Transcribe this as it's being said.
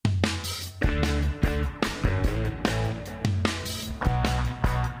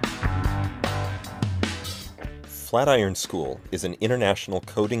Flatiron School is an international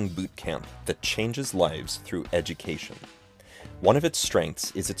coding boot camp that changes lives through education. One of its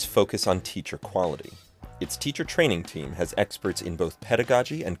strengths is its focus on teacher quality. Its teacher training team has experts in both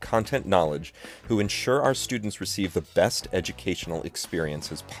pedagogy and content knowledge who ensure our students receive the best educational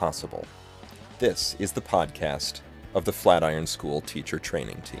experiences possible. This is the podcast of the Flatiron School Teacher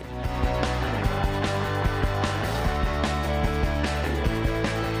Training Team.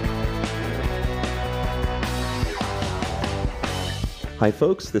 Hi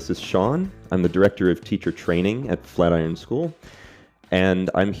folks, this is Sean. I'm the Director of Teacher Training at Flatiron School, and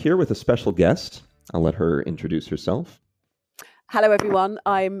I'm here with a special guest. I'll let her introduce herself. Hello everyone,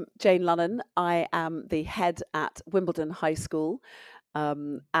 I'm Jane Lunnon. I am the head at Wimbledon High School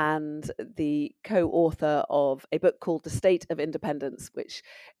and the co-author of a book called The State of Independence, which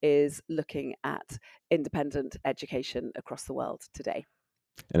is looking at independent education across the world today.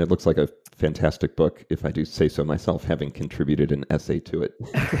 And it looks like a fantastic book, if I do say so myself, having contributed an essay to it.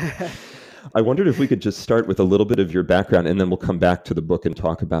 I wondered if we could just start with a little bit of your background, and then we'll come back to the book and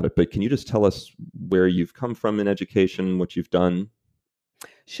talk about it. But can you just tell us where you've come from in education, what you've done?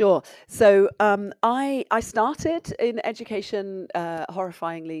 Sure. So I started in education,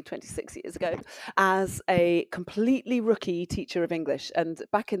 horrifyingly 26 years ago, as a completely rookie teacher of English. And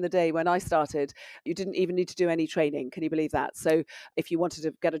back in the day when I started, you didn't even need to do any training. Can you believe that? So if you wanted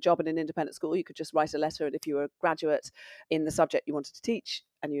to get a job in an independent school, you could just write a letter. And if you were a graduate in the subject you wanted to teach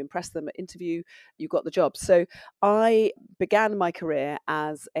and you impressed them at interview, you got the job. So I began my career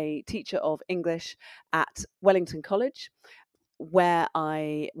as a teacher of English at Wellington College, where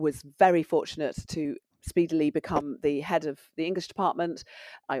I was very fortunate to speedily become the head of the English department.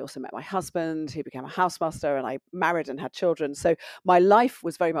 I also met my husband, who became a housemaster, and I married and had children. So my life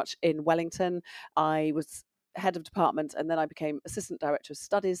was very much in Wellington. I was head of department, and then I became assistant director of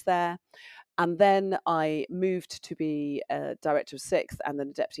studies there. And then I moved to be a director of sixth and then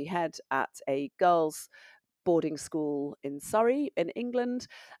a deputy head at a girls' boarding school in Surrey in England.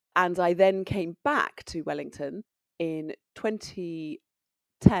 And I then came back to Wellington in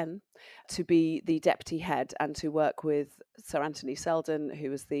 2010 to be the deputy head and to work with Sir Anthony Selden, who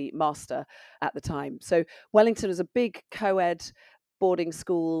was the master at the time. So Wellington is a big co-ed boarding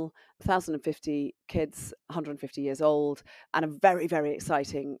school, 1,050 kids, 150 years old, and a very, very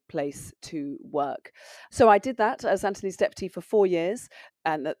exciting place to work. So I did that as Anthony's deputy for 4 years,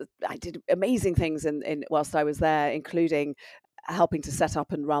 and I did amazing things in whilst I was there, including helping to set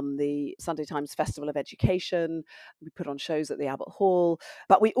up and run the Sunday Times Festival of Education. We put on shows at the Albert Hall,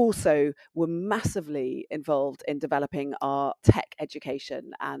 but we also were massively involved in developing our tech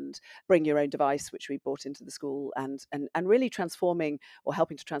education and Bring Your Own Device, which we brought into the school, and really transforming or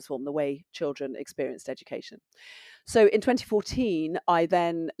helping to transform the way children experienced education. So in 2014, I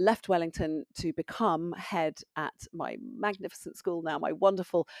then left Wellington to become head at my magnificent school now, my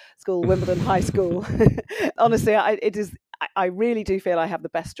wonderful school, Wimbledon High School. Honestly, I really do feel I have the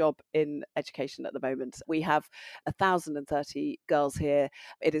best job in education at the moment. We have 1,030 girls here.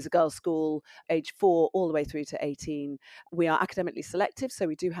 It is a girls' school, age 4 all the way through to 18. We are academically selective, so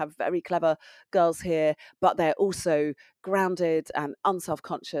we do have very clever girls here, but they're also grounded and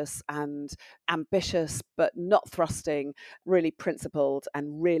unself-conscious and ambitious, but not thrusting, really principled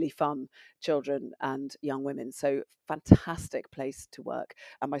and really fun children and young women. So fantastic place to work.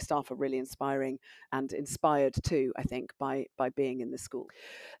 And my staff are really inspiring and inspired too, I think, by being in this school.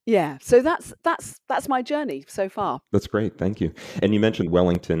 Yeah, so that's my journey so far. That's great. Thank you. And you mentioned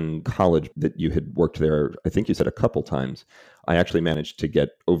Wellington College, that you had worked there, I think you said a couple times. I actually managed to get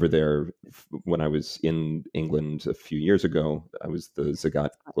over there when I was in England a few years ago. I was the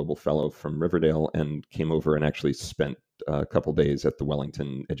Zagat Global Fellow from Riverdale and came over and actually spent a couple days at the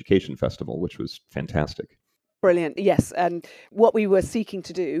Wellington Education Festival, which was fantastic. Brilliant. Yes. And what we were seeking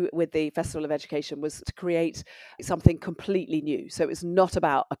to do with the Festival of Education was to create something completely new. So it was not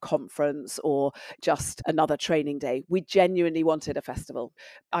about a conference or just another training day. We genuinely wanted a festival.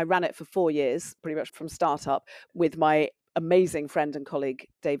 I ran it for 4 years, pretty much from startup, with my amazing friend and colleague,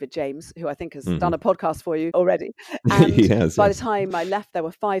 David James, who I think has done a podcast for you already. And by the time I left, there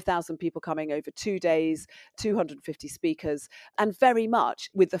were 5,000 people coming over 2 days, 250 speakers, and very much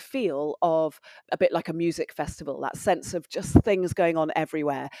with the feel of a bit like a music festival, that sense of just things going on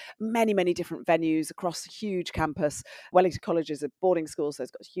everywhere. Many, many different venues across a huge campus. Wellington College is a boarding school, so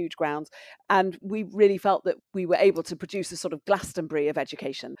it's got huge grounds. And we really felt that we were able to produce a sort of Glastonbury of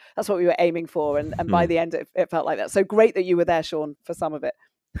education. That's what we were aiming for. And by the end, it felt like that. So great that you were there, Sean, for some of it.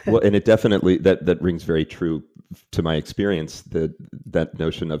 Well, and it definitely, that rings very true to my experience, that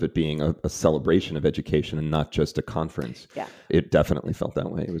notion of it being a celebration of education and not just a conference. Yeah. It definitely felt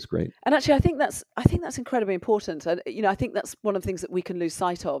that way. It was great. And actually, I think that's incredibly important. And I think that's one of the things that we can lose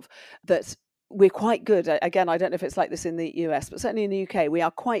sight of, that we're quite good. Again, I don't know if it's like this in the US, but certainly in the UK, we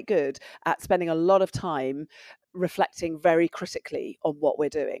are quite good at spending a lot of time reflecting very critically on what we're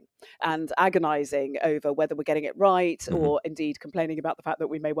doing and agonizing over whether we're getting it right, Mm-hmm. or indeed complaining about the fact that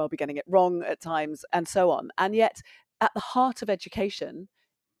we may well be getting it wrong at times, and so on. And yet, at the heart of education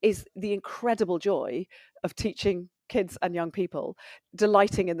is the incredible joy of teaching kids and young people,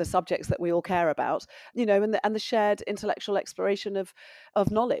 delighting in the subjects that we all care about, and the shared intellectual exploration of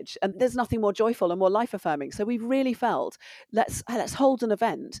knowledge. And there's nothing more joyful and more life affirming. So we really felt, let's hold an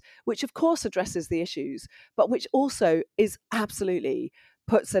event which of course addresses the issues, but which also is absolutely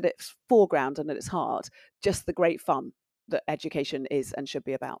puts at its foreground and at its heart just the great fun that education is and should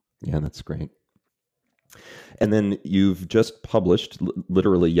be about. Yeah, that's great. And then you've just published,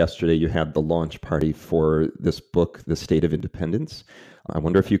 literally yesterday, you had the launch party for this book, The State of Independence. I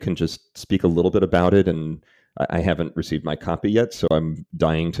wonder if you can just speak a little bit about it. And I haven't received my copy yet, so I'm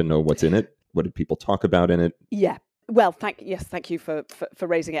dying to know what's in it. What did people talk about in it? Yeah. Well, thank you for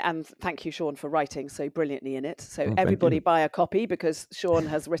raising it, and thank you, Sean, for writing so brilliantly in it. So everybody buy a copy, because Sean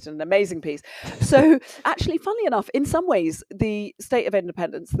has written an amazing piece. So actually, funnily enough, in some ways, The State of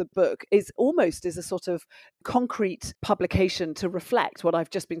Independence, the book, is a sort of concrete publication to reflect what I've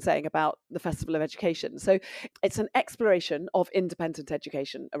just been saying about the Festival of Education. So it's an exploration of independent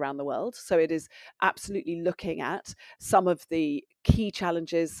education around the world. So it is absolutely looking at some of the key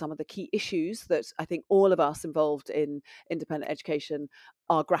challenges, some of the key issues that I think all of us involved in independent education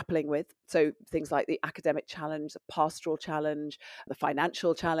are grappling with. So things like the academic challenge, the pastoral challenge, the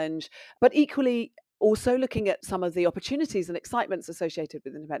financial challenge, but equally also looking at some of the opportunities and excitements associated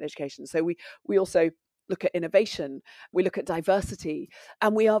with independent education. So we also look at innovation, we look at diversity,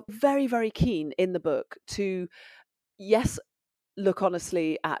 and we are very, very keen in the book to, yes, look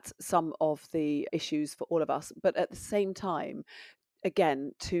honestly at some of the issues for all of us, but at the same time,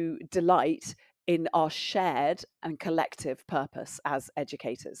 again, to delight in our shared and collective purpose as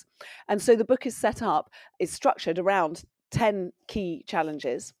educators. And so the book is structured around 10 key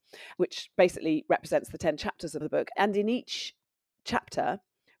challenges, which basically represents the 10 chapters of the book. And in each chapter,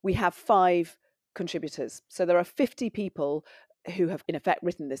 we have 5 contributors. So there are 50 people who have in effect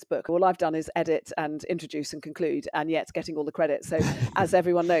written this book. All I've done is edit and introduce and conclude, and yet getting all the credit. So as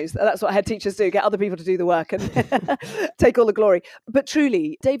everyone knows, that's what head teachers do, get other people to do the work and take all the glory. But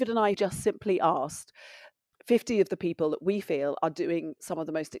truly, David and I just simply asked 50 of the people that we feel are doing some of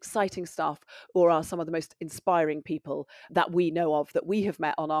the most exciting stuff, or are some of the most inspiring people that we know of, that we have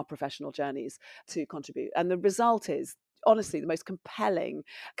met on our professional journeys, to contribute. And the result is, honestly, the most compelling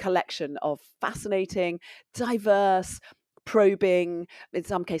collection of fascinating, diverse, probing, in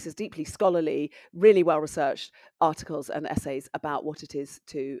some cases deeply scholarly, really well researched articles and essays about what it is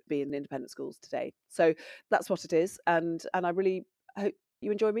to be in independent schools today. So that's what it is, and I really hope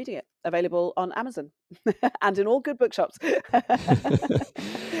you enjoy reading it. Available on Amazon and in all good bookshops. And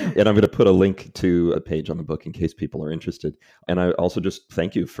I'm going to put a link to a page on the book in case people are interested. And I also just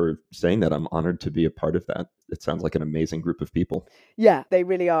thank you for saying that. I'm honored to be a part of that. It sounds like an amazing group of people. Yeah, they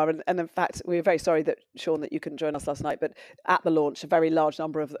really are. And in fact, we were very sorry that, Sean, that you couldn't join us last night. But at the launch, a very large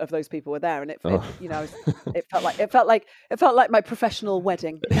number of those people were there, and it felt like my professional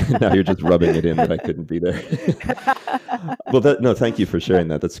wedding. Now you're just rubbing it in that I couldn't be there. Well, thank you for sharing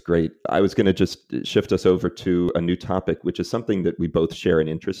that. That's great. I was going to just shift us over to a new topic, which is something that we both share an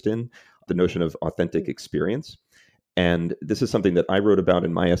interest in, the notion of authentic experience. And this is something that I wrote about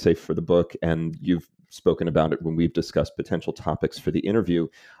in my essay for the book, and you've spoken about it when we've discussed potential topics for the interview.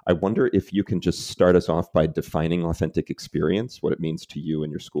 I wonder if you can just start us off by defining authentic experience, what it means to you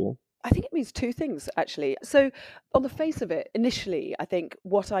and your school. I think it means 2 things, actually. So on the face of it, initially, I think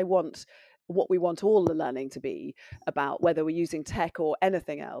what we want all the learning to be about, whether we're using tech or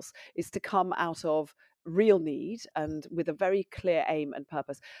anything else, is to come out of real need and with a very clear aim and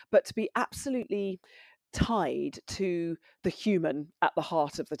purpose, but to be absolutely tied to the human at the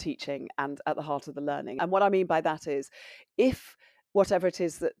heart of the teaching and at the heart of the learning. And what I mean by that is, if whatever it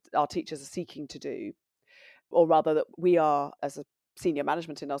is that our teachers are seeking to do, or rather that we are as a senior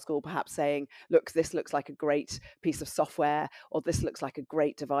management in our school perhaps saying, look, this looks like a great piece of software, or this looks like a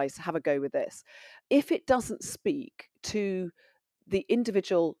great device, have a go with this. If it doesn't speak to the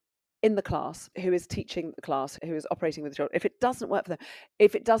individual in the class who is teaching the class, who is operating with the children, if it doesn't work for them,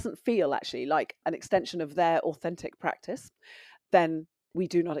 if it doesn't feel actually like an extension of their authentic practice, then we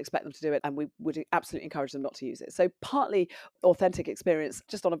do not expect them to do it, and we would absolutely encourage them not to use it. So partly authentic experience,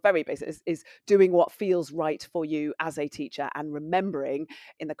 just on a very basic, is doing what feels right for you as a teacher, and remembering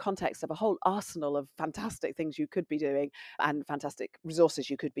in the context of a whole arsenal of fantastic things you could be doing and fantastic resources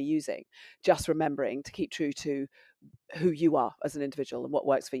you could be using, just remembering to keep true to who you are as an individual and what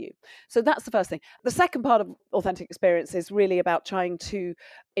works for you. So that's the first thing. The second part of authentic experience is really about trying to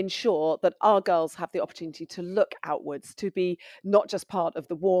ensure that our girls have the opportunity to look outwards, to be not just part of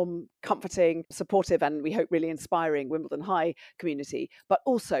the warm, comforting, supportive, and we hope really inspiring Wimbledon High community, but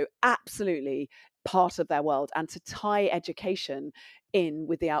also absolutely part of their world, and to tie education in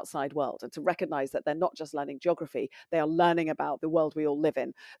with the outside world, and to recognize that they're not just learning geography, they are learning about the world we all live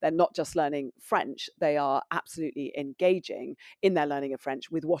in. They're not just learning French, they are absolutely engaging in their learning of French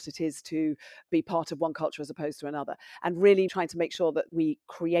with what it is to be part of one culture as opposed to another, and really trying to make sure that we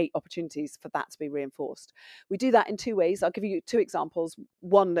create opportunities for that to be reinforced. We do that in two ways. I'll give you two examples,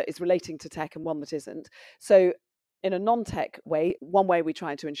 one that is relating to tech and one that isn't. So in a non-tech way, one way we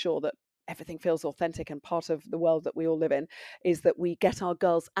try to ensure that everything feels authentic and part of the world that we all live in is that we get our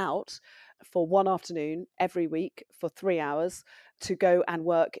girls out for one afternoon every week for 3 hours to go and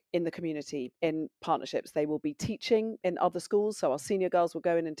work in the community in partnerships. They will be teaching in other schools. So our senior girls will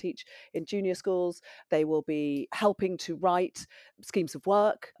go in and teach in junior schools. They will be helping to write schemes of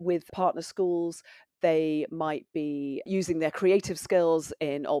work with partner schools. They might be using their creative skills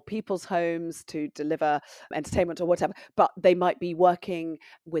in old people's homes to deliver entertainment or whatever, but they might be working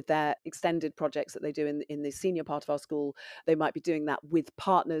with their extended projects that they do in the senior part of our school. They might be doing that with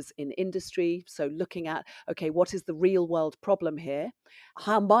partners in industry. So looking at, okay, what is the real world problem here?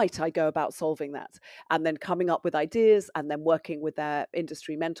 How might I go about solving that? And then coming up with ideas and then working with their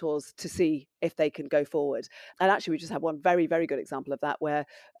industry mentors to see if they can go forward. And actually, we just had one very, very good example of that, where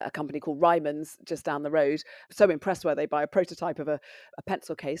a company called Ryman's just down the road, so impressed where they buy a prototype of a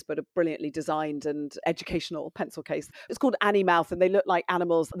pencil case, but a brilliantly designed and educational pencil case. It's called Annie Mouth, and they look like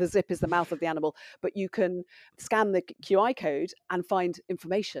animals. The zip is the mouth of the animal, but you can scan the QI code and find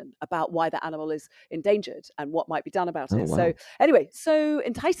information about why the animal is endangered and what might be done about Oh, it. wow. So anyway, so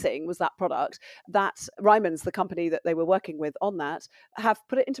enticing was that product that Ryman's, the company that they were working with on that, have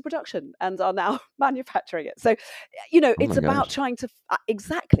put it into production and are now manufacturing it. So, Oh it's my about gosh. trying to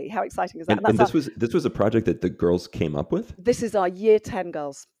exactly, how exciting is that? And And that's and this was a project that the girls came up with? this is our year 10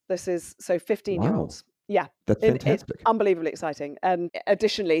 girls. This is so 15-year-olds. Wow. Yeah. That's It's fantastic. unbelievably exciting. And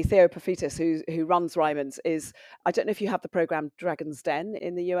additionally, Theo Pafitis, who runs Ryman's, is, I don't know if you have the program Dragon's Den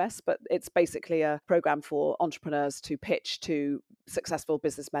in the US, but it's basically a program for entrepreneurs to pitch to successful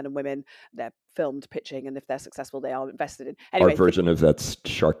businessmen and women. They're filmed pitching, and if they're successful, they are invested in. Our Anyway, version of that's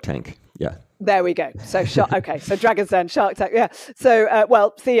Shark Tank. Yeah. there we go. So okay, so Dragon's Den, Shark Tank, yeah. So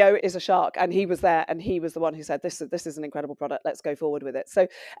well, Theo is a shark, and he was there, and he was the one who said, "This is an incredible product. Let's go forward with it." So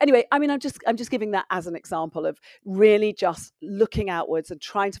anyway, I mean, I'm just giving that as an example of really just looking outwards and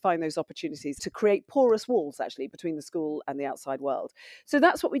trying to find those opportunities to create porous walls actually between the school and the outside world. So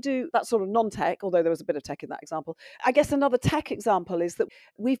that's what we do. That's sort of non-tech, although there was a bit of tech in that example. I guess another tech example is that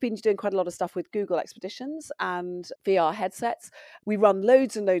we've been doing quite a lot of stuff with Google Expeditions and VR headsets. We run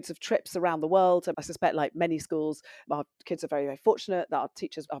loads and loads of trips around the world. And I suspect, like many schools, our kids are very, very fortunate that our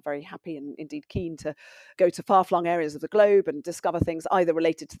teachers are very happy and indeed keen to go to far-flung areas of the globe and discover things either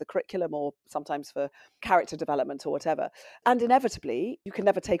related to the curriculum or sometimes for character development or whatever. And inevitably, you can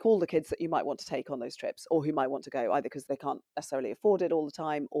never take all the kids that you might want to take on those trips, or who might want to go, either because they can't necessarily afford it all the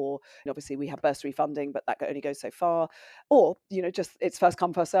time, or obviously we have bursary funding, but that only goes so far, or just it's first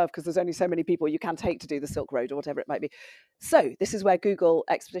come, first serve, because there's only so many people you can take to do the Silk Road or whatever it might be. So this is where Google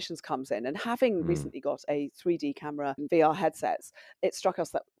Expeditions comes in. And having recently got a 3D camera and VR headsets, it struck us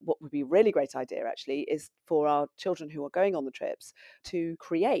that what would be a really great idea actually is for our children who are going on the trips to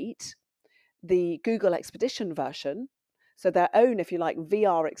create the Google Expedition version, so their own, if you like,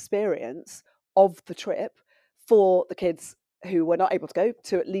 VR experience of the trip for the kids who were not able to go,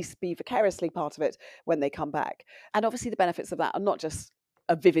 to at least be vicariously part of it when they come back. And obviously the benefits of that are not just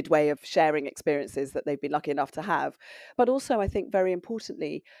a vivid way of sharing experiences that they've been lucky enough to have, but also, I think, very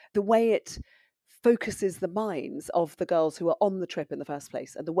importantly, the way it focuses the minds of the girls who are on the trip in the first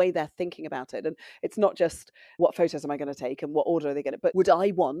place and the way they're thinking about it. And it's not just what photos am I going to take and what order are they going to, but would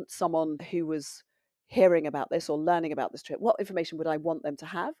I want someone who was hearing about this or learning about this trip, what information would I want them to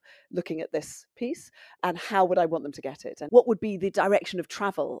have looking at this piece, and how would I want them to get it, and what would be the direction of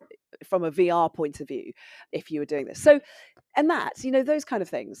travel from a VR point of view if you were doing this. So, and that, those kind of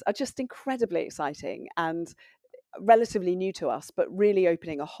things are just incredibly exciting and relatively new to us, but really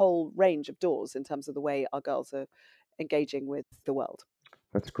opening a whole range of doors in terms of the way our girls are engaging with the world.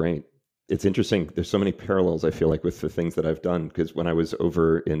 That's great. It's interesting. There's so many parallels, I feel like, with the things that I've done. Because when I was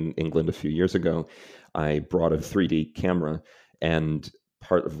over in England a few years ago, I brought a 3D camera, and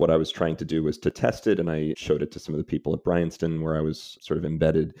part of what I was trying to do was to test it. And I showed it to some of the people at Bryanston where I was sort of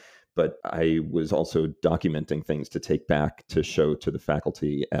embedded. But I was also documenting things to take back to show to the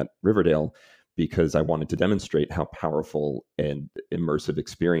faculty at Riverdale, because I wanted to demonstrate how powerful and immersive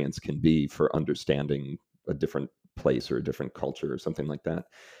experience can be for understanding a different place or a different culture or something like that.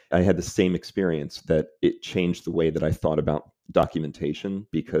 I had the same experience, that it changed the way that I thought about documentation,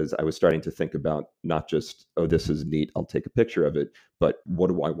 because I was starting to think about not just, oh, this is neat, I'll take a picture of it, but what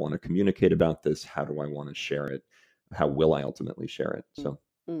do I want to communicate about this? How do I want to share it? How will I ultimately share it? Mm. So,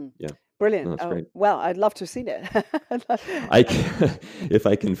 Mm. yeah, no, Brilliant. that's Oh, great. well, I'd love to have seen it. I can, if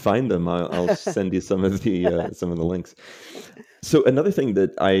I can find them, I'll send you some of the links. So another thing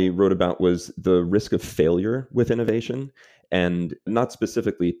that I wrote about was the risk of failure with innovation, and not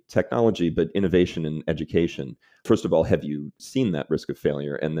specifically technology, but innovation in education. First of all, have you seen that risk of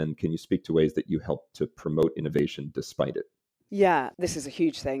failure? And then can you speak to ways that you help to promote innovation despite it? Yeah, this is a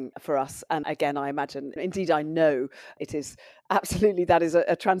huge thing for us. And again, I imagine, indeed, I know it is absolutely, that is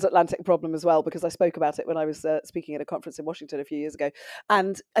a transatlantic problem as well, because I spoke about it when I was speaking at a conference in Washington a few years ago.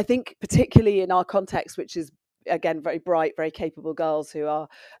 And I think, particularly in our context, which is again very bright, very capable girls who are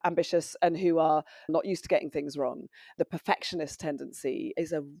ambitious and who are not used to getting things wrong, the perfectionist tendency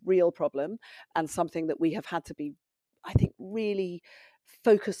is a real problem, and something that we have had to be, I think, really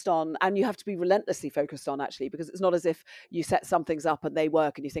focused on, and you have to be relentlessly focused on, actually, because it's not as if you set some things up and they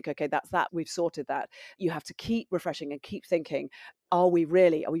work and you think, okay, that's that, we've sorted that. You have to keep refreshing and keep thinking, are we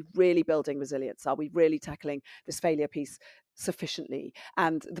really building resilience? Are we really tackling this failure piece sufficiently?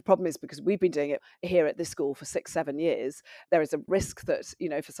 And the problem is, because we've been doing it here at this school for 6-7 years, there is a risk that,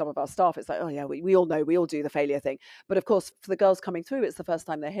 for some of our staff, it's like, oh yeah, we all know, we all do the failure thing. But of course, for the girls coming through, it's the first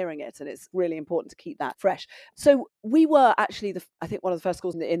time they're hearing it, and it's really important to keep that fresh. So we were actually, I think, one of the first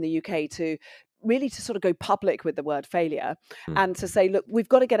schools in the UK to really to sort of go public with the word failure, Mm, and to say, look, we've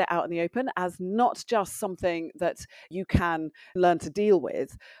got to get it out in the open as not just something that you can learn to deal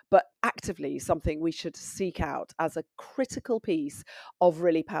with, but actively something we should seek out as a critical piece of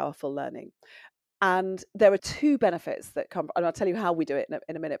really powerful learning. And there are two benefits that come, and I'll tell you how we do it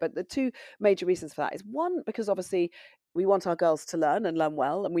in a minute. But the two major reasons for that is, one, because obviously we want our girls to learn and learn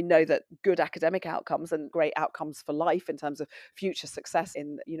well. And we know that good academic outcomes and great outcomes for life in terms of future success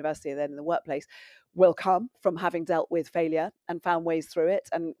in university and then in the workplace will come from having dealt with failure and found ways through it,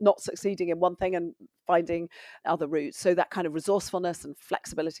 and not succeeding in one thing and finding other routes. So that kind of resourcefulness and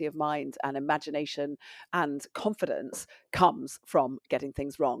flexibility of mind and imagination and confidence comes from getting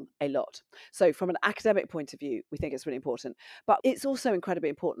things wrong a lot. So from an academic point of view, we think it's really important, but it's also incredibly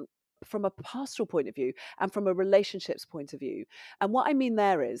important from a pastoral point of view and from a relationships point of view. And what I mean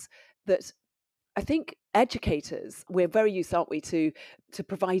there is that I think educators, we're very used, aren't we, to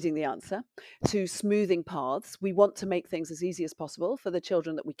providing the answer, to smoothing paths. We want to make things as easy as possible for the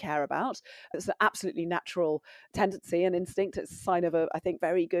children that we care about. It's an absolutely natural tendency and instinct. It's a sign of a, I think,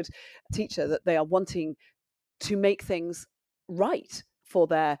 very good teacher, that they are wanting to make things right for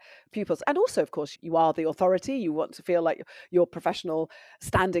their pupils. And also, of course, you are the authority. You want to feel like your professional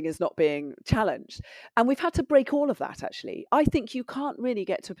standing is not being challenged. And we've had to break all of that, actually. I think you can't really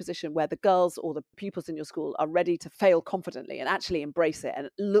get to a position where the girls or the pupils in your school are ready to fail confidently and actually embrace it and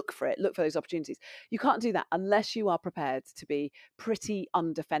look for those opportunities. You can't do that unless you are prepared to be pretty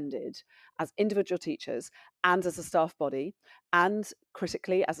undefended as individual teachers and as a staff body, and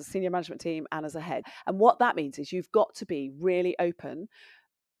critically as a senior management team and as a head. And what that means is you've got to be really open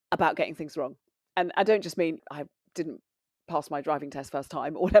about getting things wrong. And I don't just mean I didn't pass my driving test first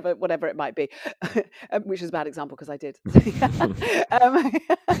time, or whatever it might be, which is a bad example because I did. um,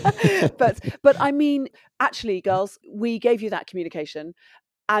 but I mean, actually, girls, we gave you that communication.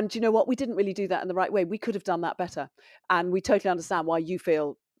 And you know what? We didn't really do that in the right way. We could have done that better. And we totally understand why you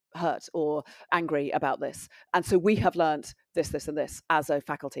feel hurt or angry about this. And so we have learned this, and this as a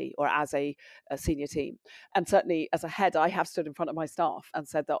faculty or as a senior team. And certainly as a head, I have stood in front of my staff and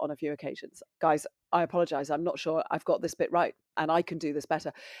said that on a few occasions. Guys, I apologize. I'm not sure I've got this bit right, and I can do this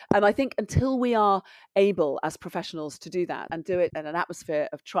better. And I think until we are able as professionals to do that and do it in an atmosphere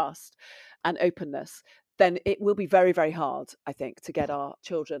of trust and openness, then it will be very, very hard, I think, to get our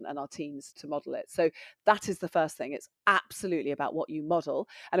children and our teens to model it. So that is the first thing. It's absolutely about what you model.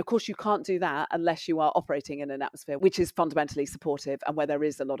 And of course, you can't do that unless you are operating in an atmosphere which is fundamentally supportive and where there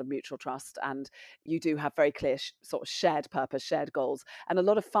is a lot of mutual trust, and you do have very clear sort of shared purpose, shared goals, and a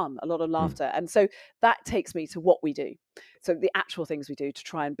lot of fun, a lot of mm, laughter. And so that takes me to what we do. So the actual things we do to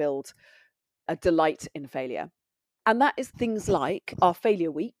try and build a delight in failure. And that is things like our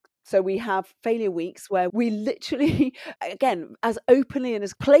failure week. So we have failure weeks where we literally, again, as openly and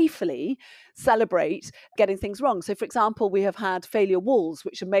as playfully celebrate getting things wrong. So, for example, we have had failure walls,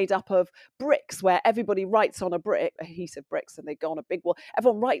 which are made up of bricks, where everybody writes on a brick, adhesive bricks, and they go on a big wall.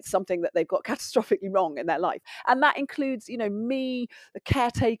 Everyone writes something that they've got catastrophically wrong in their life. And that includes, me, the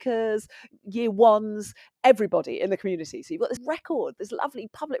caretakers, year ones, everybody in the community. So you've got this record, this lovely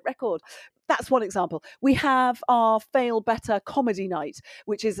public record. That's one example. We have our Fail Better comedy night,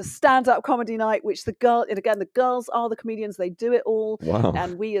 which is a stand-up comedy night, which the girls are the comedians, they do it all. Wow.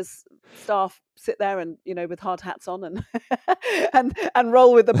 And we as staff sit there and, with hard hats on and and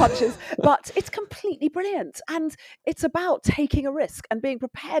roll with the punches. But it's completely brilliant. And it's about taking a risk and being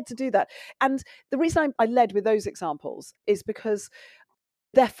prepared to do that. And the reason I led with those examples is because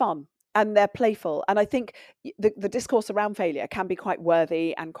they're fun and they're playful. And I think the discourse around failure can be quite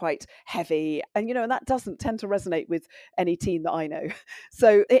worthy and quite heavy. And, and that doesn't tend to resonate with any teen that I know.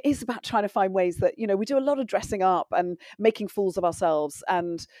 So it is about trying to find ways that, we do a lot of dressing up and making fools of ourselves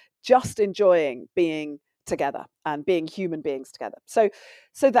and just enjoying being together and being human beings together. So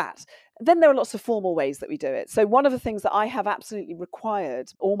that. Then there are lots of formal ways that we do it. So one of the things that I have absolutely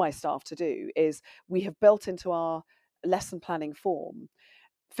required all my staff to do is we have built into our lesson planning form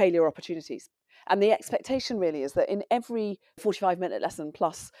failure opportunities. And the expectation really is that in every 45-minute lesson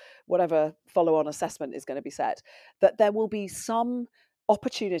plus whatever follow-on assessment is going to be set, that there will be some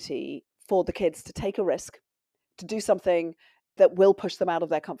opportunity for the kids to take a risk, to do something that will push them out of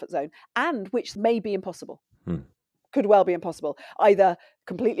their comfort zone and which may be impossible. Could well be impossible, either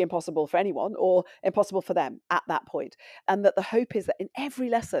completely impossible for anyone or impossible for them at that point. And that the hope is that in every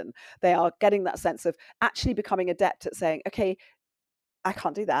lesson, they are getting that sense of actually becoming adept at saying, okay, I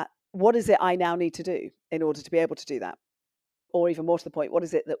can't do that. What is it I now need to do in order to be able to do that? Or even more to the point, what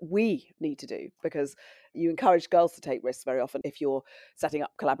is it that we need to do? Because you encourage girls to take risks very often if you're setting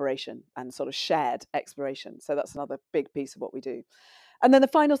up collaboration and sort of shared exploration. So that's another big piece of what we do. And then the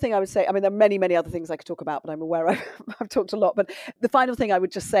final thing I would say, I mean, there are many, many other things I could talk about, but I'm aware I've talked a lot. But the final thing I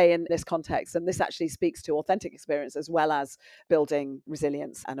would just say in this context, and this actually speaks to authentic experience as well as building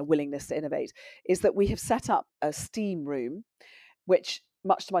resilience and a willingness to innovate, is that we have set up a STEAM room, which,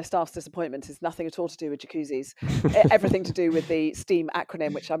 much to my staff's disappointment, is nothing at all to do with jacuzzis. Everything to do with the STEAM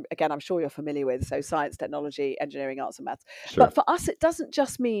acronym, which I'm sure you're familiar with. So science, technology, engineering, arts and maths. Sure. But for us, it doesn't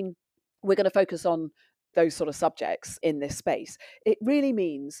just mean we're going to focus on those sort of subjects in this space. It really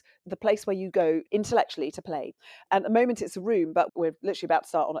means the place where you go intellectually to play. And at the moment it's a room, but we're literally about to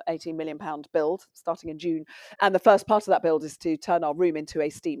start on an £18 million build starting in June. And the first part of that build is to turn our room into a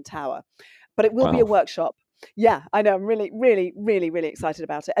STEAM tower. But it will be a workshop. Yeah, I know. I'm really, really, really, really excited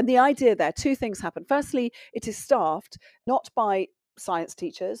about it. And the idea there, two things happen. Firstly, it is staffed not by science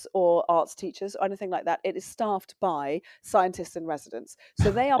teachers or arts teachers or anything like that. It is staffed by scientists in residence.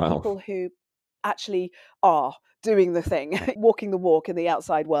 So they are people who actually are doing the thing, walking the walk in the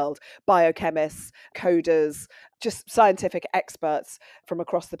outside world, biochemists, coders, just scientific experts from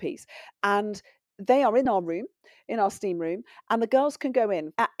across the piece. And they are in our room, in our STEAM room, and the girls can go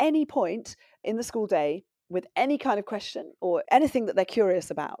in at any point in the school day with any kind of question or anything that they're curious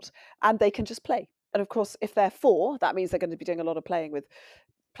about, and they can just play. And of course, if they're 4, that means they're going to be doing a lot of playing with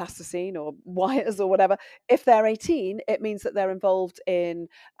plasticine or wires or whatever. If they're 18, it means that they're involved in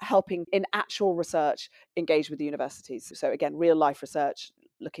helping in actual research engaged with the universities. So again, real life research,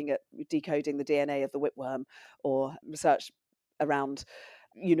 looking at decoding the DNA of the whipworm, or research around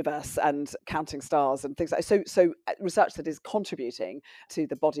universe and counting stars and things like that. So research that is contributing to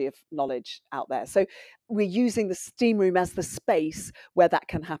the body of knowledge out there. So we're using the STEAM room as the space where that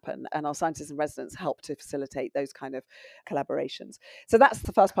can happen, and our scientists and residents help to facilitate those kind of collaborations. So that's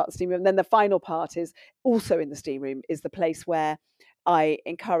the first part of the STEAM room. And then the final part is also in the STEAM room, is the place where we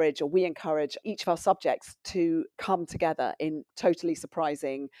encourage each of our subjects to come together in totally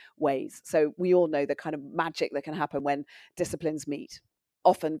surprising ways. So we all know the kind of magic that can happen when disciplines meet,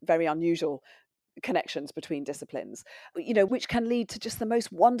 often very unusual connections between disciplines, which can lead to just the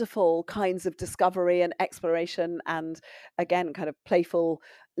most wonderful kinds of discovery and exploration and, again, kind of playful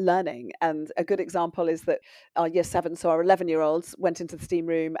learning. And a good example is that our year 7, so our 11-year-olds went into the STEAM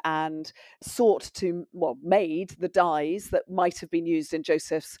room and made the dies that might have been used in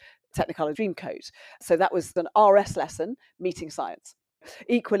Joseph's Technicolor Dreamcoat. So that was an RS lesson, meeting science.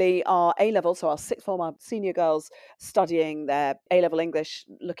 Equally, our A-level, so our sixth form, our senior girls studying their A-level English,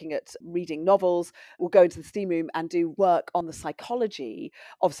 looking at reading novels, will go into the STEAM room and do work on the psychology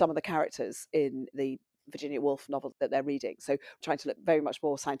of some of the characters in the Virginia Woolf novel that they're reading. So trying to look very much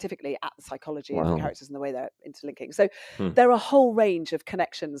more scientifically at the psychology of the characters and the way they're interlinking. So there are a whole range of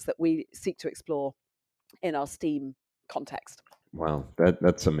connections that we seek to explore in our STEAM context. Wow,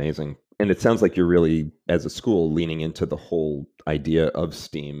 that's amazing. And it sounds like you're really, as a school, leaning into the whole idea of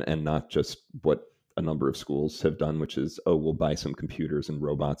STEAM and not just what a number of schools have done, which is, oh, we'll buy some computers and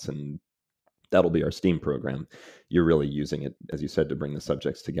robots and that'll be our STEAM program. You're really using it, as you said, to bring the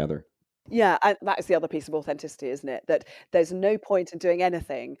subjects together. Yeah, and that is the other piece of authenticity, isn't it? That there's no point in doing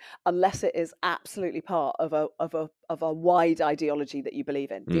anything unless it is absolutely part of a wide ideology that you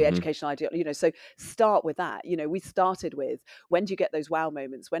believe in, the Hmm. educational ideology. So start with that. We started with, when do you get those wow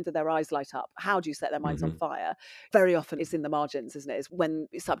moments? When do their eyes light up? How do you set their minds on Hmm. fire? Very often it's in the margins, isn't it? It's when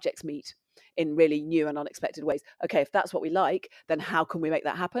subjects meet in really new and unexpected ways. Okay, if that's what we like, then how can we make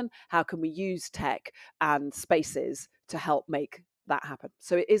that happen? How can we use tech and spaces to help make that happen?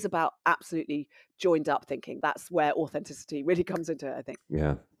 So it is about absolutely joined up thinking. That's where authenticity really comes into it, I think.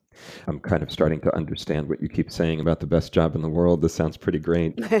 Yeah. I'm kind of starting to understand what you keep saying about the best job in the world. This sounds pretty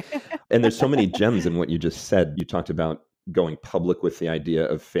great. And there's so many gems in what you just said. You talked about going public with the idea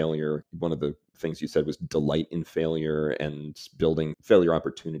of failure. One of the things you said was delight in failure and building failure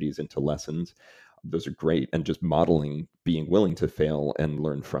opportunities into lessons. Those are great. And just modeling being willing to fail and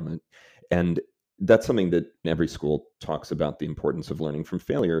learn from it. And that's something that every school talks about, the importance of learning from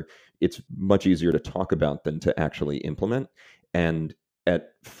failure. It's much easier to talk about than to actually implement. And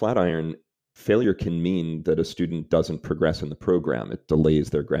at Flatiron, failure can mean that a student doesn't progress in the program. It delays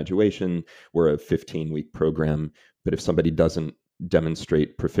their graduation. We're a 15-week program, but if somebody doesn't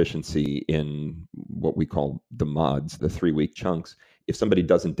demonstrate proficiency in what we call the mods, the 3-week chunks, if somebody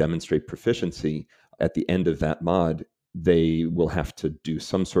doesn't demonstrate proficiency at the end of that mod, they will have to do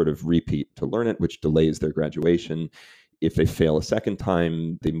some sort of repeat to learn it, which delays their graduation. If they fail a second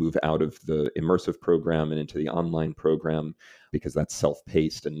time, they move out of the immersive program and into the online program because that's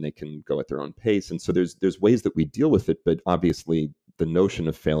self-paced and they can go at their own pace. And so there's ways that we deal with it, but obviously the notion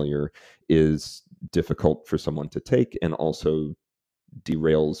of failure is difficult for someone to take and also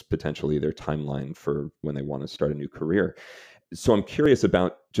derails potentially their timeline for when they want to start a new career. So I'm curious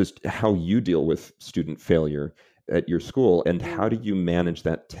about just how you deal with student failure at your school and how Mm, do you manage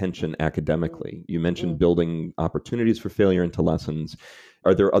that tension mm, academically? You mentioned mm, building opportunities for failure into lessons.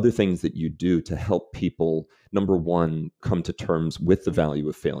 Are there other things that you do to help people, number one, come to terms with the value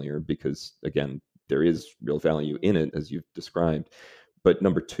of failure? Because again, there is real value mm, in it, as you've described. But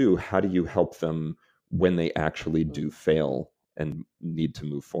number two, how do you help them when they actually mm. do fail and need to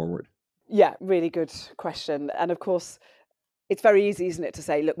move forward? Yeah, really good question. And of course, it's very easy, isn't it, to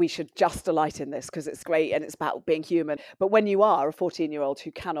say, look, we should just delight in this because it's great and it's about being human. But when you are a 14-year-old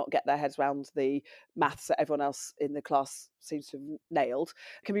who cannot get their heads around the maths that everyone else in the class seems to have nailed,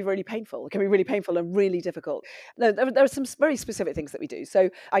 it can be really painful. It can be really painful and really difficult. No, there are some very specific things that we do. So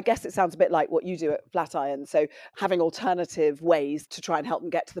I guess it sounds a bit like what you do at Flatiron. So having alternative ways to try and help them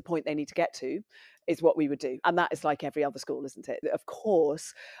get to the point they need to get to is what we would do. And that is like every other school, isn't it? Of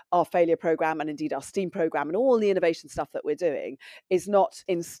course, our failure program and indeed our STEAM program and all the innovation stuff that we're doing is not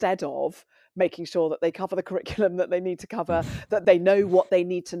instead of making sure that they cover the curriculum that they need to cover, that they know what they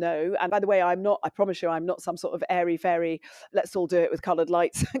need to know. And by the way, I promise you, I'm not some sort of airy fairy, let's all do it with coloured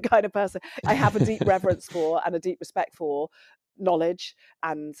lights kind of person. I have a deep reverence for and a deep respect for knowledge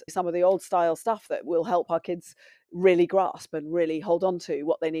and some of the old style stuff that will help our kids really grasp and really hold on to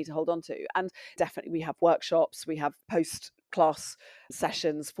what they need to hold on to. And definitely we have workshops, we have post class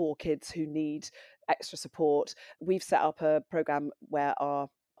sessions for kids who need extra support. We've set up a program where our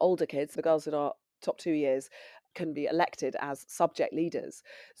older kids, the girls in our top 2 years, can be elected as subject leaders.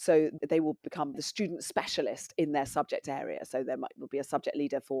 So they will become the student specialist in their subject area. So will be a subject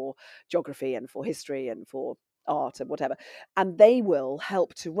leader for geography and for history and for art and whatever. And they will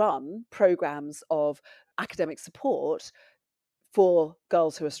help to run programs of academic support for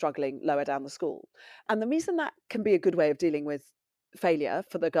girls who are struggling lower down the school. And the reason that can be a good way of dealing with failure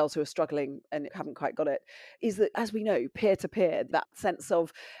for the girls who are struggling and haven't quite got it is that, as we know, peer to peer, that sense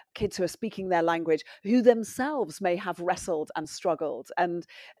of kids who are speaking their language, who themselves may have wrestled and struggled. And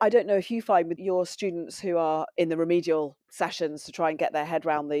I don't know if you find with your students who are in the remedial sessions to try and get their head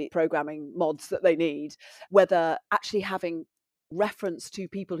around the programming mods that they need, whether actually having reference to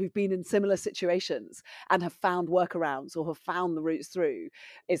people who've been in similar situations and have found workarounds or have found the routes through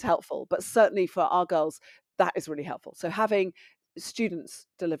is helpful. But certainly for our girls, that is really helpful. So having students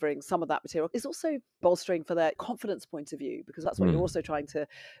delivering some of that material is also bolstering for their confidence point of view, because that's what you're Mm, also trying to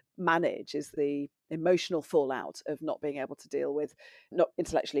manage is the emotional fallout of not being able to deal with not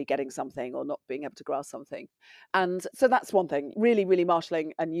intellectually getting something or not being able to grasp something. And so that's one thing, really, really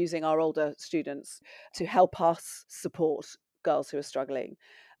marshalling and using our older students to help us support girls who are struggling.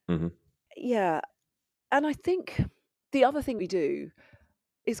 mhm, Yeah. And I think the other thing we do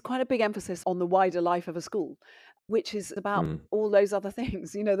is quite a big emphasis on the wider life of a school. which is about Mm. all those other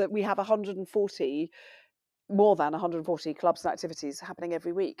things, that we have 140, more than 140 clubs and activities happening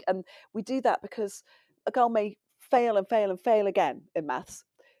every week. And we do that because a girl may fail and fail and fail again in maths.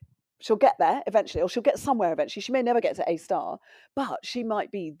 She'll get there eventually, or she'll get somewhere eventually. She may never get to A star, but she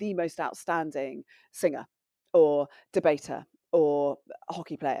might be the most outstanding singer or debater or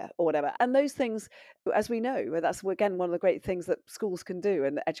hockey player or whatever. And those things, as we know, that's again one of the great things that schools can do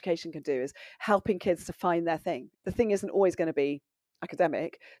and that education can do, is helping kids to find their thing. The thing isn't always going to be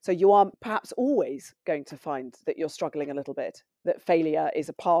academic. So you are perhaps always going to find that you're struggling a little bit, that failure is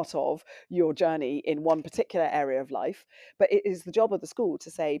a part of your journey in one particular area of life. But it is the job of the school to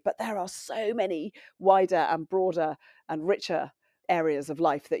say, but there are so many wider and broader and richer areas of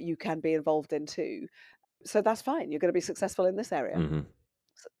life that you can be involved in too. So that's fine. You're going to be successful in this area. Hmm.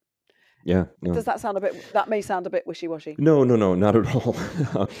 Yeah, no. Does that sound that may sound a bit wishy-washy? No, no, no, not at all.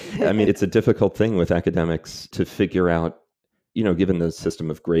 I mean, it's a difficult thing with academics to figure out, given the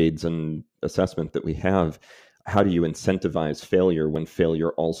system of grades and assessment that we have, how do you incentivize failure when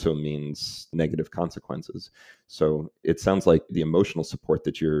failure also means negative consequences? So it sounds like the emotional support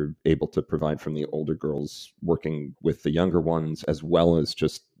that you're able to provide from the older girls working with the younger ones, as well as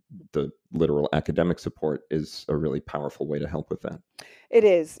just the literal academic support, is a really powerful way to help with that. It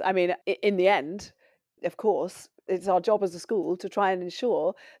is. I mean, in the end, of course, it's our job as a school to try and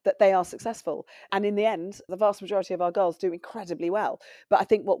ensure that they are successful. And in the end, the vast majority of our girls do incredibly well. But I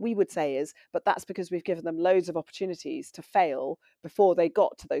think what we would say is, but that's because we've given them loads of opportunities to fail before they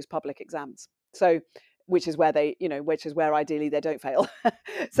got to those public exams. So, which is where ideally they don't fail.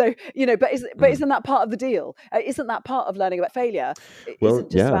 So, but Mm. isn't that part of the deal? Isn't that part of learning about failure? It Well,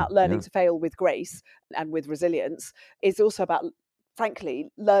 isn't just yeah, about learning yeah. to fail with grace and with resilience. It's also about,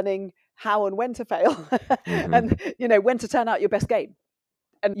 frankly, learning how and when to fail Hmm. and when to turn out your best game.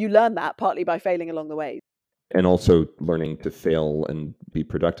 And you learn that partly by failing along the way. And also learning to fail and be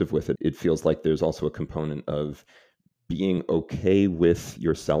productive with it. It feels like there's also a component of being okay with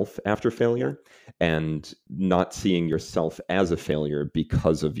yourself after Yeah, failure and not seeing yourself as a failure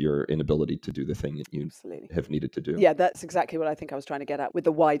because of your inability to do the thing that you absolutely. have needed to do. Yeah, that's exactly what I think I was trying to get at with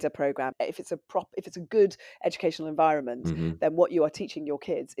the wider program. If it's a good educational environment, Hmm. then what you are teaching your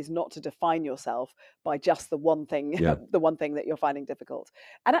kids is not to define yourself by just the one thing, Yeah. the one thing that you're finding difficult.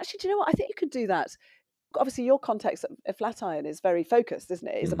 And actually, do you know what? I think you could do that. Obviously, your context at Flatiron is very focused, isn't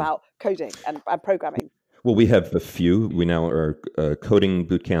it? It's Hmm. about coding and programming. Well, we have a few. We now are a coding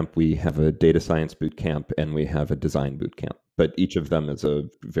boot camp, we have a data science boot camp, and we have a design boot camp. But each of them is a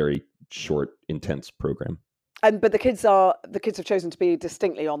very short, intense program. But the kids have chosen to be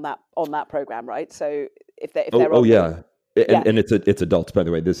distinctly on that program, right? So if Oh, they're oh on your, yeah, yeah, and it's adults, by the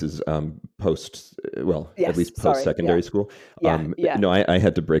way. This is post, well, at yes, least post sorry, yeah, secondary school. yeah, yeah. No, I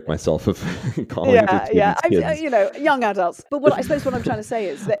had to break myself of calling the Yeah, yeah. students kids. Young adults. But I suppose what I'm trying to say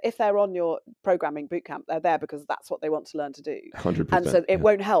is that if they're on your programming bootcamp, they're there because that's what they want to learn to do. Hundred And percent. so it Yeah,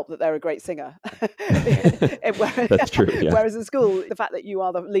 won't help that they're a great singer. that's true. Yeah. Whereas in school, the fact that you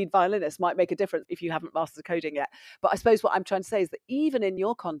are the lead violinist might make a difference if you haven't mastered coding yet. But I suppose what I'm trying to say is that even in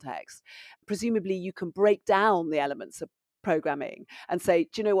your context, presumably you can break down the elements of programming and say, do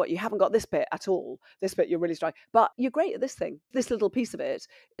you know what, you haven't got this bit at all, this bit you're really strong, but you're great at this thing, this little piece of it.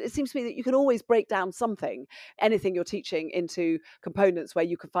 It seems to me that you can always break down something, anything you're teaching, into components where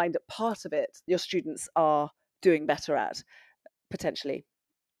you can find that part of it your students are doing better at, potentially.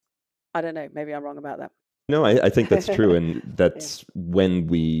 I don't know, maybe I'm wrong about that. No, I think that's true, and Yeah. that's when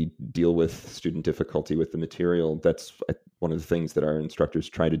we deal with student difficulty with the material. That's one of the things that our instructors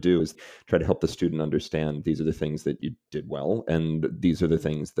try to do, is try to help the student understand these are the things that you did well, and these are the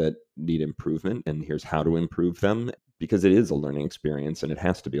things that need improvement, and here's how to improve them, because it is a learning experience, and it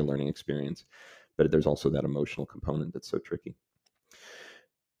has to be a learning experience. But there's also that emotional component that's so tricky.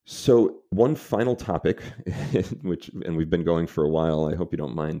 So, one final topic, and we've been going for a while, I hope you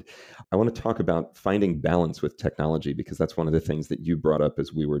don't mind. I want to talk about finding balance with technology, because that's one of the things that you brought up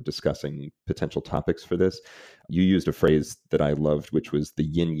as we were discussing potential topics for this. You used a phrase that I loved, which was the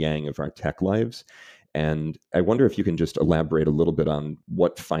yin yang of our tech lives. And I wonder if you can just elaborate a little bit on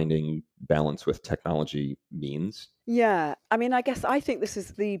what finding balance with technology means. Yeah, I mean, I think this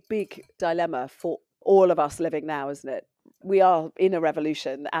is the big dilemma for all of us living now, isn't it? We are in a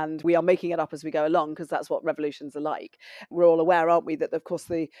revolution and we are making it up as we go along, because that's what revolutions are like. We're all aware, aren't we, that of course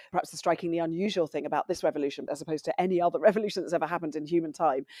perhaps the strikingly unusual thing about this revolution, as opposed to any other revolution that's ever happened in human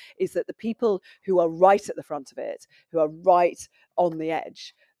time, is that the people who are right at the front of it, who are right on the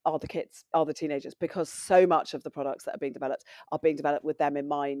edge, are the kids, are the teenagers, because so much of the products that are being developed with them in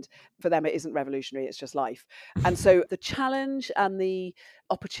mind. For them, it isn't revolutionary, it's just life. And so the challenge and the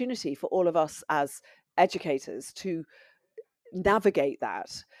opportunity for all of us as educators to navigate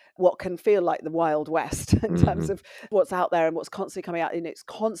that, what can feel like the Wild West in terms of what's out there and what's constantly coming out. And it's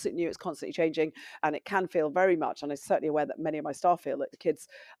constantly new, it's constantly changing, and it can feel very much, and I'm certainly aware that many of my staff feel that the kids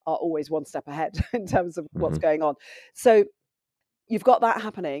are always one step ahead in terms of what's Mm-hmm. going on. So you've got that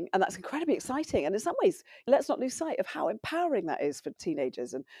happening, and that's incredibly exciting. And in some ways, let's not lose sight of how empowering that is for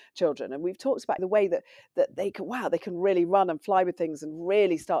teenagers and children. And we've talked about the way that they can, wow, they can really run and fly with things and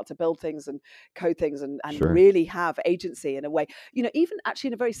really start to build things and code things and Sure. really have agency in a way. Even actually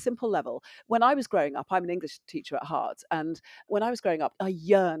in a very simple level. When I was growing up, I'm an English teacher at heart, and when I was growing up, I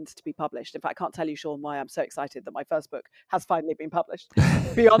yearned to be published. In fact, I can't tell you, Sean, why I'm so excited that my first book has finally been published.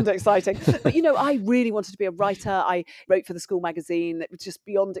 Beyond exciting. But I really wanted to be a writer. I wrote for the school magazine. It was just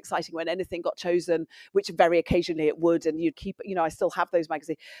beyond exciting when anything got chosen, which very occasionally it would, and you'd keep, I still have those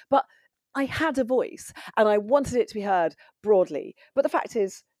magazines. But I had a voice and I wanted it to be heard broadly. But the fact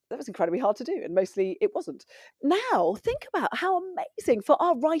is, that was incredibly hard to do, and mostly it wasn't. Now, think about how amazing for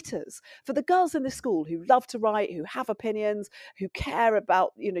our writers, for the girls in this school who love to write, who have opinions, who care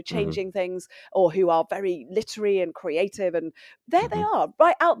about, Mm-hmm. changing things, or who are very literary and creative. And there they Mm-hmm. are,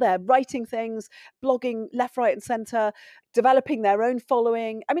 right out there, writing things, blogging left, right, and centre, developing their own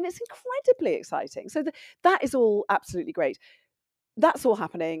following. I mean, it's incredibly exciting. So that is all absolutely great. That's all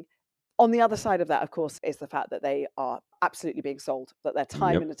happening. On the other side of that, of course, is the fact that they are absolutely being sold, that their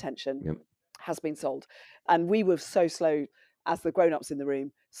time Yep. and attention Yep. has been sold. And we were so slow, as the grown-ups in the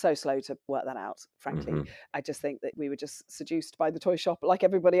room, so slow to work that out, frankly. Mm-hmm. I just think that we were just seduced by the toy shop like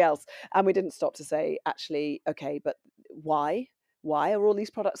everybody else. And we didn't stop to say, actually, okay, but why? Why are all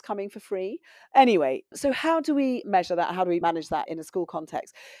these products coming for free? Anyway, so how do we measure that? How do we manage that in a school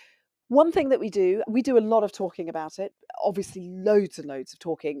context? One thing that we do a lot of talking about it, obviously loads and loads of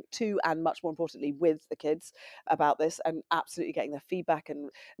talking to, and much more importantly, with the kids about this, and absolutely getting their feedback and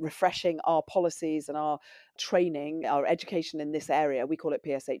refreshing our policies and our training, our education in this area. We call it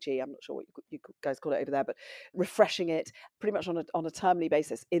PSHE. I'm not sure what you guys call it over there, but refreshing it pretty much on a termly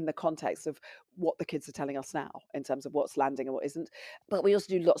basis in the context of what the kids are telling us now in terms of what's landing and what isn't. But we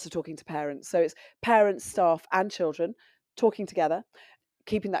also do lots of talking to parents. So it's parents, staff, and children talking together,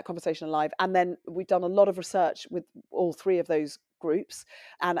 keeping that conversation alive. And then we've done a lot of research with all three of those groups.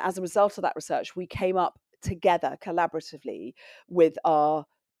 And as a result of that research, we came up together collaboratively with our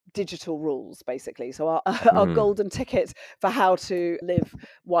digital rules, basically. So our Mm-hmm. golden ticket for how to live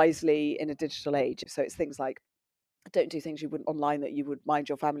wisely in a digital age. So it's things like, don't do things you wouldn't online that you would mind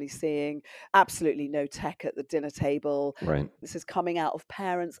your family seeing. Absolutely no tech at the dinner table. Right. This is coming out of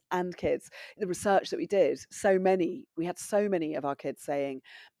parents and kids. The research that we did, we had so many of our kids saying,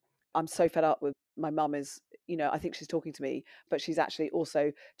 I'm so fed up with my mum is, I think she's talking to me, but she's actually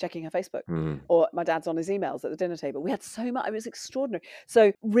also checking her Facebook. Mm-hmm. Or my dad's on his emails at the dinner table. We had so much, it was extraordinary.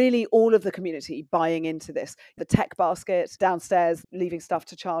 So really all of the community buying into this, the tech basket downstairs, leaving stuff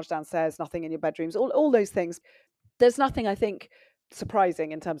to charge downstairs, nothing in your bedrooms, all those things. There's nothing, I think,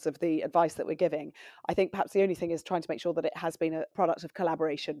 surprising in terms of the advice that we're giving. I think perhaps the only thing is trying to make sure that it has been a product of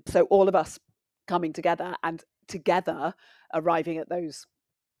collaboration. So all of us coming together and together arriving at those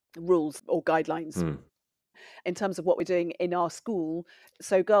rules or guidelines Mm. in terms of what we're doing in our school.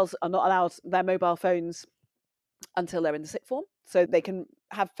 So girls are not allowed their mobile phones until they're in the sixth form. So they can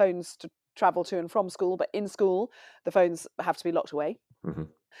have phones to travel to and from school, but in school, the phones have to be locked away. Mm-hmm.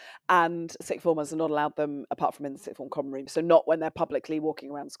 And sixth formers are not allowed them apart from in the sixth form common room, so not when they're publicly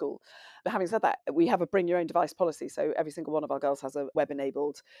walking around school. But having said that, we have a bring your own device policy, so every single one of our girls has a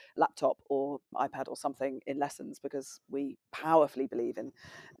web-enabled laptop or iPad or something in lessons, because we powerfully believe in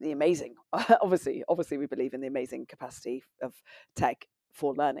the amazing obviously we believe in the amazing capacity of tech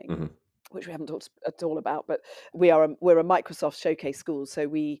for learning, Mm-hmm. which we haven't talked at all about. But we're a Microsoft showcase school, so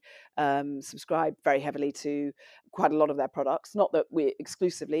we subscribe very heavily to quite a lot of their products. Not that we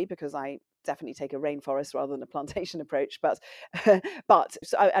exclusively, because I definitely take a rainforest rather than a plantation approach. But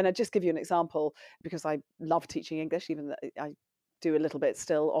and I just give you an example, because I love teaching English, even though I do a little bit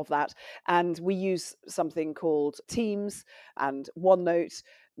still of that. And we use something called Teams and OneNote,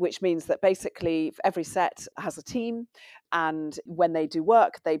 which means that basically every set has a team, and when they do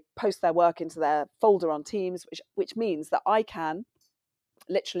work, they post their work into their folder on Teams, which means that I can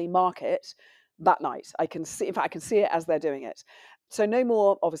literally mark it that night. I can see, in fact, I can see it as they're doing it. So no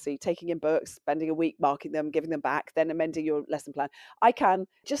more, obviously, taking in books, spending a week marking them, giving them back, then amending your lesson plan. I can,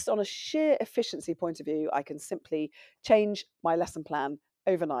 just on a sheer efficiency point of view, I can simply change my lesson plan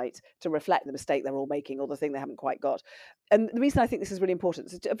overnight to reflect the mistake they're all making or the thing they haven't quite got. And the reason I think this is really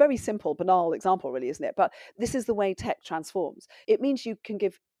important, it's a very simple, banal example, really, isn't it? But this is the way tech transforms. It means you can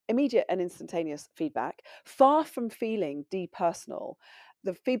give immediate and instantaneous feedback, far from feeling depersonal.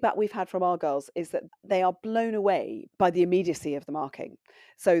 The feedback we've had from our girls is that they are blown away by the immediacy of the marking.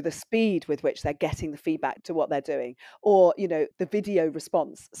 So the speed with which they're getting the feedback to what they're doing, or, the video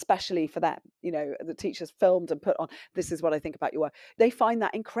response, especially for them, the teachers filmed and put on, this is what I think about your work. They find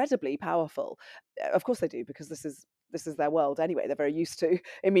that incredibly powerful. Of course they do, because this is their world anyway. They're very used to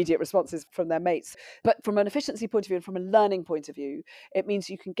immediate responses from their mates. But from an efficiency point of view and from a learning point of view, it means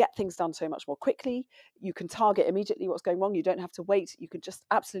you can get things done so much more quickly. You can target immediately what's going wrong. You don't have to wait. You can just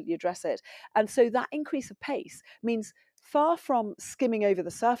absolutely address it. And so that increase of pace means, far from skimming over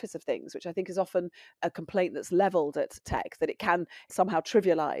the surface of things, which I think is often a complaint that's leveled at tech, that it can somehow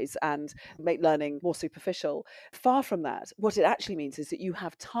trivialize and make learning more superficial. Far from that, what it actually means is that you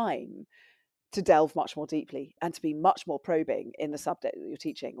have time to delve much more deeply and to be much more probing in the subject that you're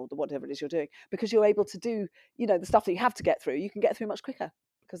teaching, or whatever it is you're doing, because you're able to do, the stuff that you have to get through, you can get through much quicker,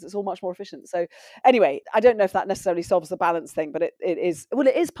 because it's all much more efficient. So anyway, I don't know if that necessarily solves the balance thing, but it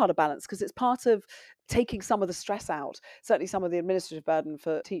is part of balance, because it's part of taking some of the stress out, certainly some of the administrative burden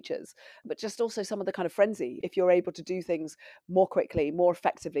for teachers, but just also some of the kind of frenzy. If you're able to do things more quickly, more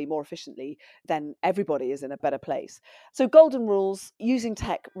effectively, more efficiently, then everybody is in a better place. So golden rules: using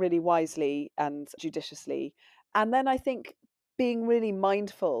tech really wisely and judiciously. And then I think being really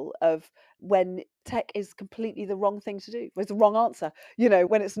mindful of when tech is completely the wrong thing to do, it's the wrong answer,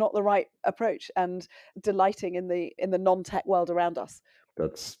 when it's not the right approach, and delighting in the non-tech world around us.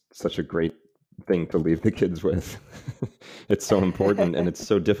 That's such a great thing to leave the kids with. It's so important, and it's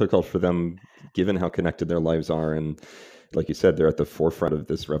so difficult for them, given how connected their lives are. And like you said, they're at the forefront of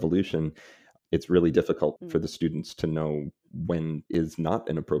this revolution. It's really difficult for the students to know when is not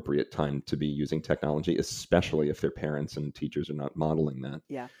an appropriate time to be using technology, especially if their parents and teachers are not modeling that.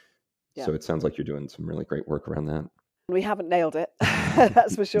 Yeah. So it sounds like you're doing some really great work around that. We haven't nailed it,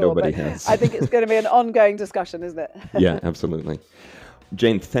 that's for sure. Nobody but has. I think it's going to be an ongoing discussion, isn't it? Yeah, absolutely.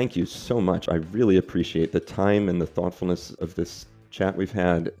 Jane, thank you so much. I really appreciate the time and the thoughtfulness of this chat we've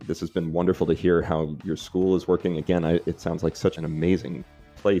had. This has been wonderful to hear how your school is working. Again, it sounds like such an amazing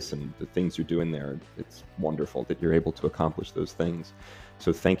place, and the things you're doing there, it's wonderful that you're able to accomplish those things.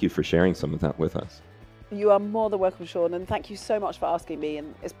 So thank you for sharing some of that with us. You are more than welcome, Sean, and thank you so much for asking me.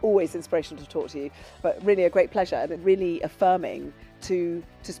 And it's always inspirational to talk to you, but really a great pleasure, and really affirming to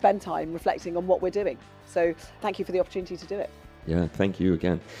spend time reflecting on what we're doing. So thank you for the opportunity to do it. Yeah, thank you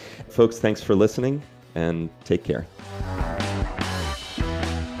again. Folks, thanks for listening, and take care.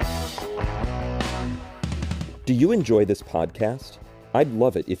 Do you enjoy this podcast? I'd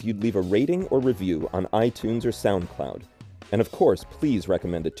love it if you'd leave a rating or review on iTunes or SoundCloud. And of course, please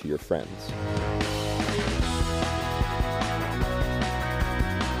recommend it to your friends.